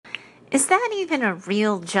Is that even a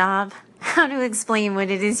real job? How to explain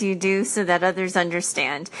what it is you do so that others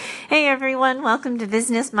understand. Hey everyone, welcome to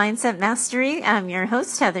Business Mindset Mastery. I'm your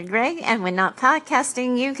host, Heather Gray, and when not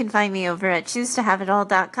podcasting, you can find me over at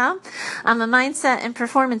choosetohaveitall.com. I'm a mindset and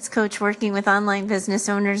performance coach working with online business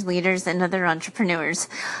owners, leaders, and other entrepreneurs.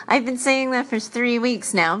 I've been saying that for 3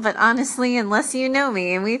 weeks now, but honestly, unless you know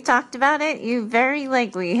me and we've talked about it, you very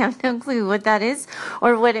likely have no clue what that is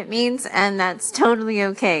or what it means, and that's totally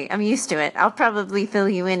okay. I'm used to it. I'll probably fill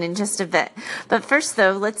you in just a bit. But first,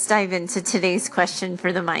 though, let's dive into today's question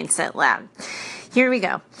for the Mindset Lab. Here we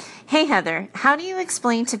go. Hey, Heather, how do you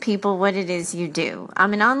explain to people what it is you do?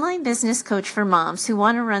 I'm an online business coach for moms who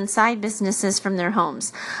want to run side businesses from their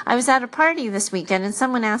homes. I was at a party this weekend and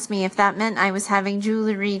someone asked me if that meant I was having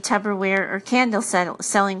jewelry, Tupperware, or candle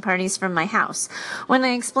selling parties from my house. When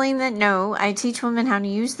I explained that no, I teach women how to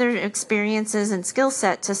use their experiences and skill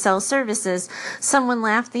set to sell services, someone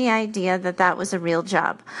laughed the idea that that was a real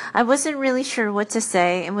job. I wasn't really sure what to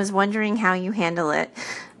say and was wondering how you handle it.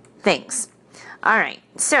 Thanks. All right,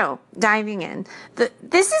 so diving in.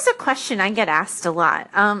 This is a question I get asked a lot.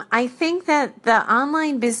 I think that the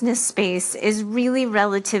online business space is really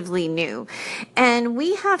relatively new, and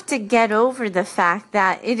we have to get over the fact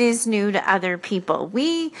that it is new to other people.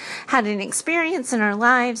 We had an experience in our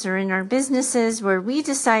lives or in our businesses where we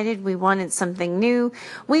decided we wanted something new.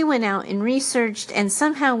 We went out and researched, and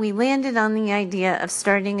somehow we landed on the idea of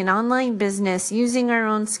starting an online business using our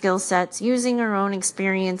own skill sets, using our own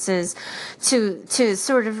experiences to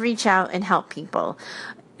sort of reach out and help people.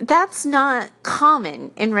 That's not common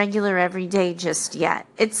in regular everyday just yet.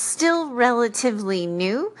 It's still relatively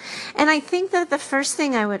new. And I think that the first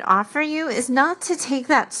thing I would offer you is not to take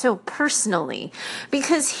that so personally.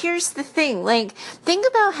 Because here's the thing, think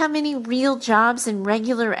about how many real jobs in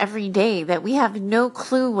regular everyday that we have no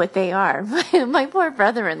clue what they are. My poor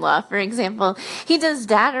brother-in-law, for example, he does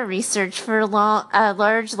data research for a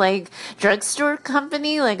large drugstore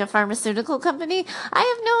company, like a pharmaceutical company. I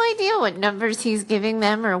have no idea what numbers he's giving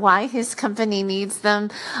them or why his company needs them.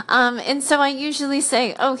 And so I usually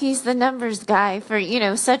say, oh, he's the numbers guy for,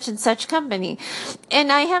 such and such company.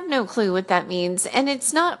 And I have no clue what that means. And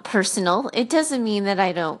it's not personal. It doesn't mean that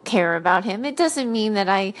I don't care about him. It doesn't mean that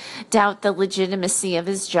I doubt the legitimacy of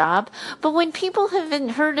his job. But when people haven't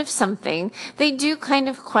heard of something, they do kind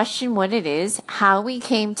of question what it is, how we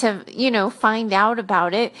came to, find out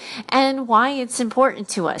about it, and why it's important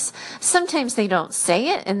to us. Sometimes they don't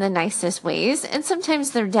say it in the nicest ways, and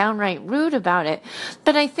sometimes they're downright rude about it.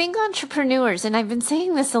 But I think entrepreneurs, and I've been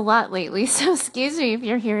saying this a lot lately, so excuse me if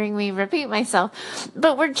you're hearing me repeat myself,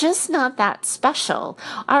 but we're just not that special.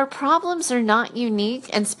 Our problems are not unique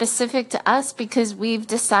and specific to us because we've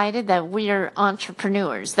decided that we're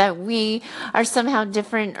entrepreneurs, that we are somehow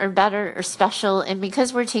different or better or special, and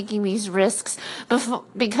because we're taking these risks,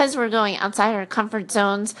 because we're going outside our comfort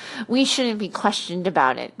zones, we shouldn't be questioned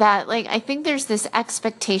about it. I think there's this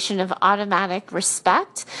expectation of automatic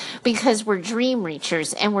respect because we're dream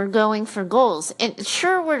reachers and we're going for goals. And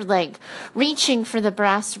sure, we're reaching for the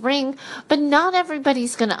brass ring, but not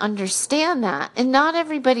everybody's going to understand that. And not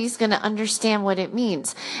everybody's going to understand what it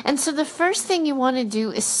means. And so the first thing you want to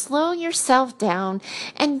do is slow yourself down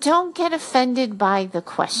and don't get offended by the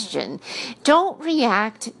question. Don't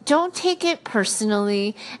react. Don't take it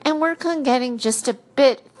personally, and work on getting just a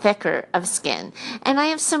bit thicker of skin. And I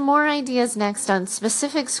have some more ideas next on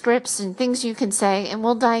specific scripts and things you can say, and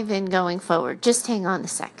we'll dive in going forward. Just hang on a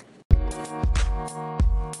sec.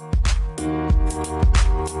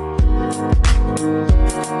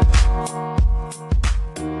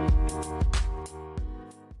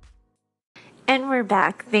 And we're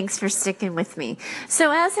back. Thanks for sticking with me.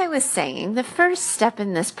 So as I was saying, the first step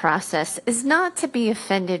in this process is not to be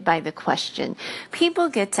offended by the question. People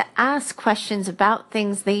get to ask questions about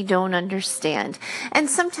things they don't understand, and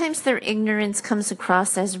sometimes their ignorance comes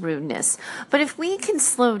across as rudeness. But if we can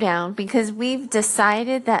slow down because we've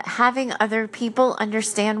decided that having other people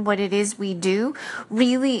understand what it is we do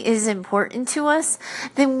really is important to us,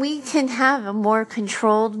 then we can have a more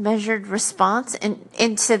controlled, measured response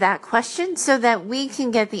into that question so that we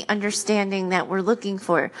can get the understanding that we're looking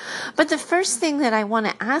for. But the first thing that I want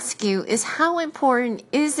to ask you is, how important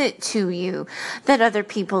is it to you that other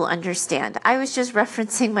people understand? I was just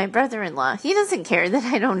referencing my brother-in-law. He doesn't care that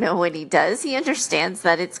I don't know what he does. He understands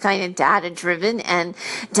that it's kind of data-driven and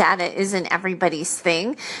data isn't everybody's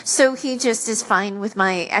thing. So he just is fine with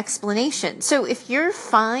my explanation. So if you're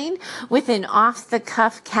fine with an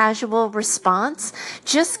off-the-cuff casual response,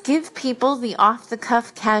 just give people the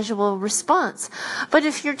off-the-cuff casual response. But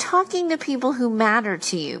if you're talking to people who matter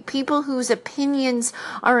to you, people whose opinions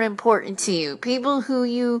are important to you, people who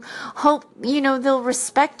you hope, they'll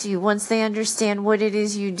respect you once they understand what it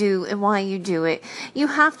is you do and why you do it, you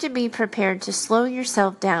have to be prepared to slow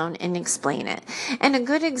yourself down and explain it. And a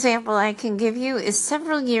good example I can give you is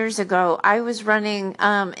several years ago, I was running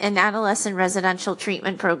an adolescent residential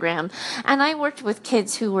treatment program, and I worked with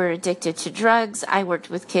kids who were addicted to drugs. I worked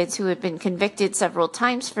with kids who had been convicted several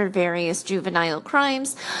times for various juvenile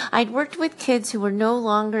crimes. I'd worked with kids who were no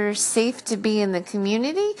longer safe to be in the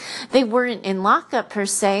community. They weren't in lockup per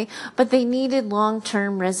se, but they needed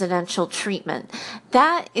long-term residential treatment.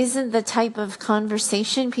 That isn't the type of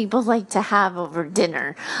conversation people like to have over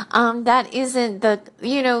dinner. That isn't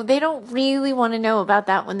they don't really want to know about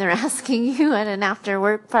that when they're asking you at an after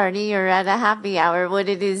work party or at a happy hour what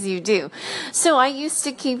it is you do. So I used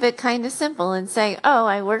to keep it kind of simple and say, oh,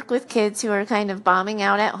 I work with kids who are kind of bombing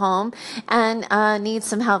out at home and need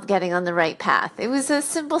some help getting on the right path. It was a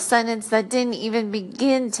simple sentence that didn't even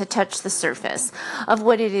begin to touch the surface of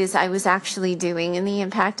what it is I was actually doing and the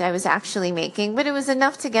impact I was actually making. But it was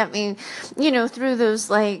enough to get me, through those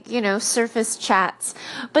surface chats.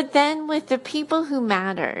 But then with the people who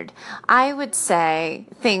mattered, I would say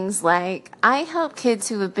things like, I help kids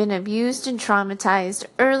who have been abused and traumatized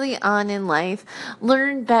early on in life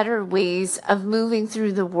learn better ways of moving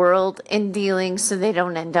through the world and dealing so they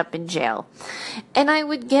don't end up in jail. And I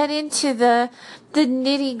would get into the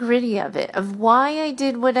nitty gritty of it, of why I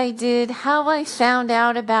did what I did, how I found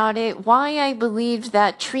out about it, why I believed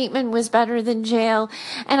that treatment was better than jail.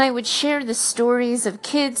 And I would share the stories of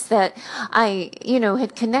kids that I,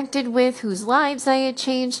 had connected with, whose lives I had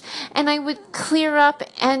changed. And I would clear up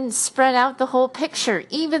and spread out the whole picture,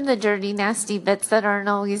 even the dirty, nasty bits that aren't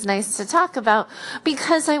always nice to talk about,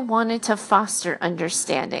 because I wanted to foster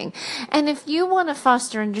understanding. And if you want to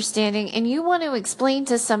foster understanding and you want to explain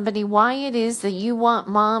to somebody why it is that you want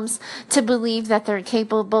moms to believe that they're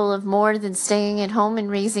capable of more than staying at home and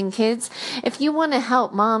raising kids, if you want to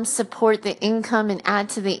help moms support the income and add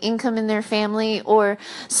to the income in their family, or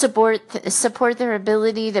support their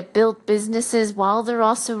ability to build businesses while they're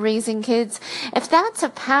also raising kids, if that's a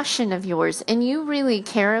passion of yours and you really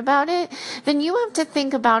care about it, then you have to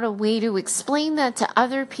think about a way to explain that to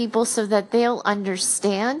other people so that they'll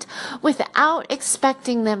understand without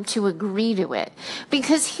expecting them to agree to it.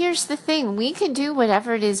 Because here's the thing, we can do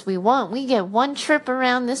whatever it is we want. We get one trip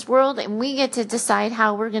around this world and we get to decide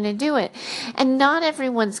how we're going to do it. And not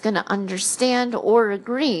everyone's going to understand or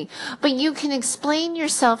agree, but you can explain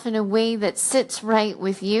yourself in a way that sits right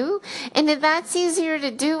with you. And that's easier to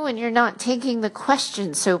do when you're not taking the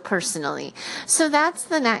question so personally. So that's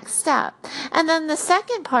the next step. And then the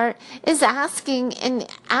second part is asking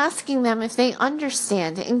them if they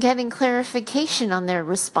understand and getting clarification on their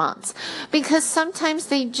response. Because sometimes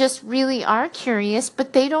they just really are curious,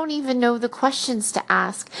 but they don't even know the questions to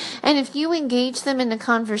ask. And if you engage them in a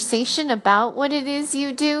conversation about what it is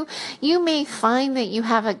you do, you may find that you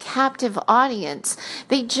have a captive audience.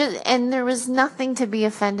 And there was nothing to be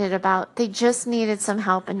offended about. They just needed some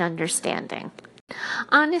help and understanding.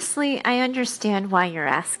 Honestly, I understand why you're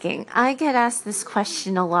asking. I get asked this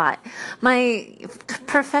question a lot. My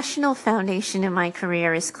professional foundation in my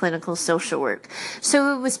career is clinical social work.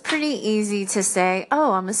 So it was pretty easy to say,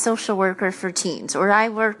 oh, I'm a social worker for teens, or I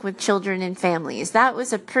work with children and families. That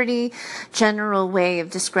was a pretty general way of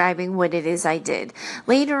describing what it is I did.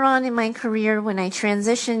 Later on in my career, when I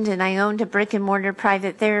transitioned and I owned a brick and mortar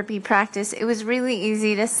private therapy practice, it was really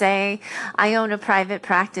easy to say, I own a private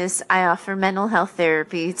practice. I offer mental health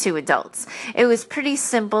therapy to adults. It was pretty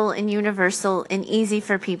simple and universal and easy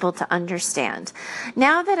for people to understand.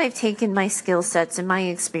 Now that I've taken my skill sets and my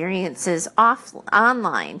experiences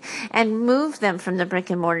online and moved them from the brick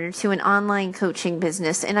and mortar to an online coaching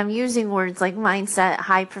business, and I'm using words like mindset,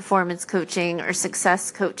 high performance coaching, or success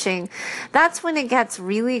coaching, that's when it gets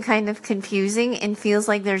really kind of confusing and feels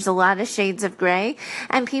like there's a lot of shades of gray,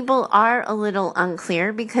 and people are a little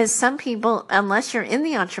unclear because some people, unless you're in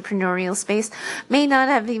the entrepreneurial space, may not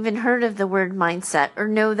have even heard of the word mindset or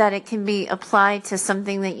know that it can be applied to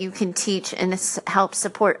something that you can teach and help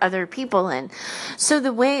support other people in. So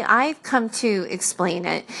the way I've come to explain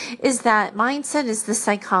it is that mindset is the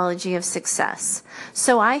psychology of success.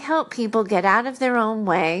 So I help people get out of their own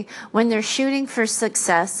way when they're shooting for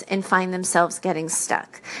success and find themselves getting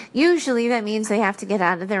stuck. Usually that means they have to get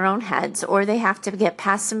out of their own heads, or they have to get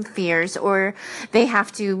past some fears, or they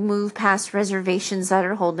have to move past reservations that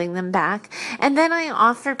are holding them back. And then I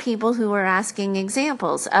offer people who are asking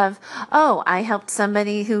examples of, oh, I helped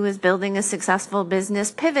somebody who was building a successful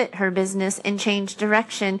business pivot her business and change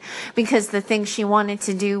direction because the thing she wanted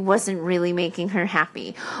to do wasn't really making her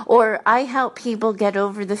happy. Or I help people get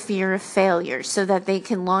over the fear of failure so that they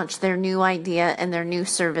can launch their new idea and their new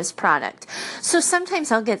service product. So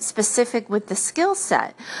sometimes I'll get specific with the skill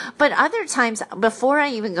set, but other times before I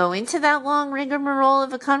even go into that long rigmarole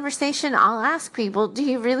of a conversation, I'll ask people, do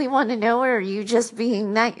you really want to know, or are you just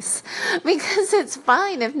being nice? Because it's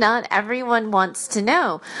fine if not everyone wants to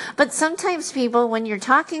know. But sometimes people, when you're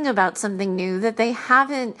talking about something new that they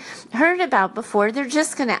haven't heard about before, they're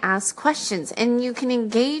just going to ask questions, and you can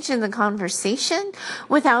engage in the conversation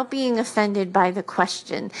without being offended by the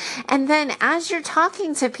question. And then as you're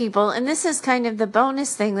talking to people, and this is kind of the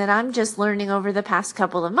bonus thing that I'm just learning over the past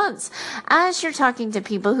couple of months, as you're talking to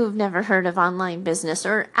people who've never heard of online business,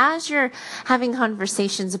 or as you're having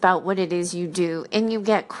conversations about what it is you do and you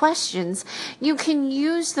get questions, you can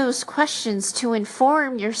use those questions to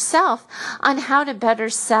inform yourself on how to better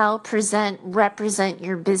sell, present, represent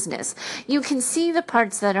your business. You can see the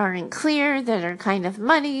parts that aren't clear, that are kind of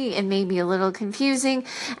muddy and maybe a little confusing,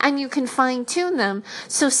 and you can fine tune them.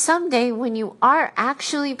 So someday when you are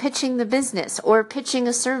actually pitching the business or pitching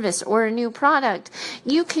a service or a new product,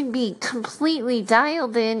 you can be completely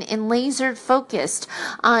dialed in and laser focused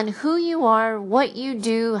on who you are, what you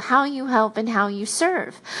do, how you help, and how you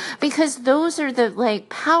serve. Because those are the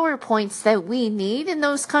PowerPoints that we need in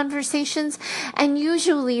those conversations. And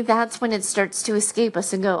usually that's when it starts to escape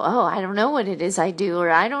us and go, oh, I don't know what it is I do, or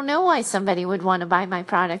I don't know why somebody would want to buy my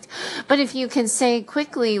product. But if you can say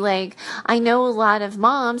quickly, I know a lot of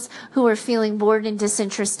moms who are feeling bored and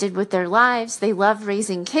disinterested with their lives. They love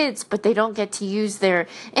raising kids, but they don't get to use their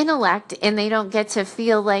intellect, and they don't get to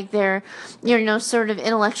feel like their, sort of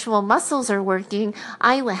intellectual muscles are working.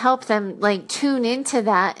 I help them tune into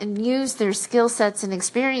that and use their skill sets and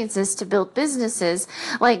experiences to build businesses.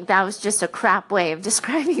 That was just a crap way of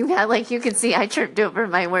describing that. You can see I tripped over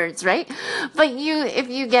my words, right? But if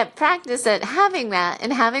you get practice at having that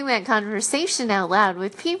and having that conversation out loud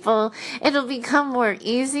with people, it'll become more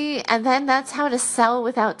easy. And then that's how to sell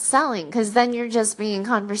without selling, because then you're just being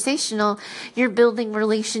conversational, you're building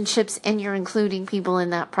relationships, and you're including people in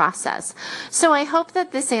that process. So I hope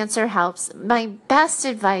that this answer helps. My best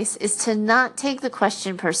advice is to not take the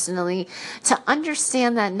question personally, to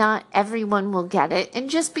understand that not everyone will get it. And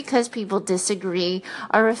just because people disagree,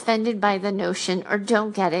 are offended by the notion, or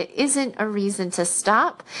don't get it, isn't a reason to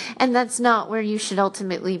stop. And that's not where you should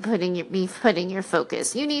ultimately be putting your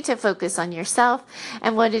focus. You need to focus on yourself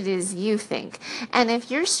and what it is you think. And if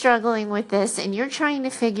you're struggling with this and you're trying to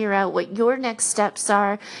figure out what your next steps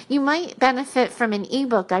are, you might benefit from an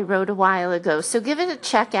ebook I wrote a while ago. So give it a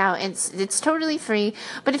check out. It's totally free.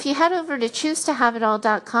 But if you head over to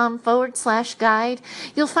choosetohaveitall.com/guide,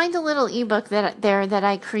 you'll find a little ebook that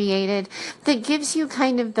I created that gives you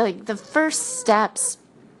kind of the first steps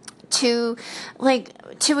to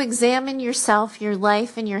examine yourself, your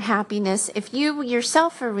life, and your happiness if you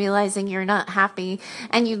yourself are realizing you're not happy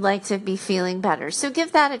and you'd like to be feeling better. So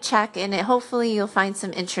give that a check, and hopefully you'll find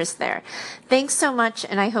some interest there. Thanks so much,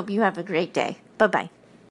 and I hope you have a great day. Bye-bye.